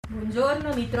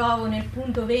Buongiorno, mi trovo nel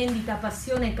punto vendita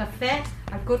Passione Caffè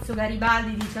al Corso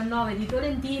Garibaldi 19 di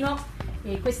Tolentino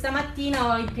e questa mattina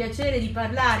ho il piacere di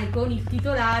parlare con il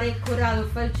titolare Corrado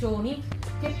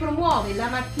che promuove la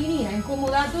macchinina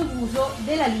incomodato d'uso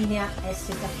della linea S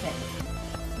Caffè.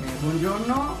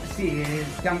 Buongiorno, sì,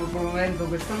 stiamo promuovendo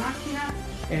questa macchina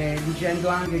dicendo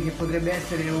anche che potrebbe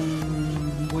essere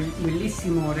un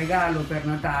bellissimo regalo per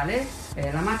Natale.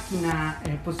 La macchina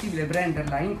è possibile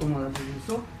prenderla in comodato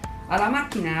d'uso. Alla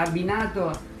macchina è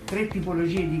abbinato 3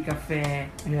 tipologie di caffè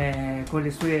con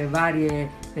le sue varie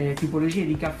tipologie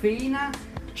di caffeina,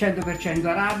 100%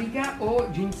 arabica o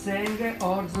ginseng,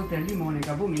 orzo, tè al limone,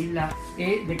 camomilla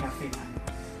e decaffeinato.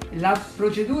 La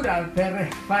procedura per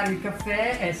fare il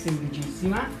caffè è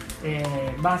semplicissima,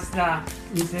 basta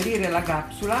inserire la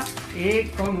capsula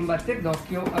e con un batter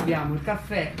d'occhio abbiamo il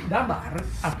caffè da bar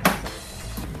a casa.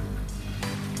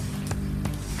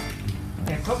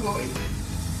 Ecco a voi,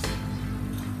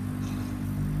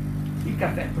 il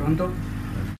caffè è pronto.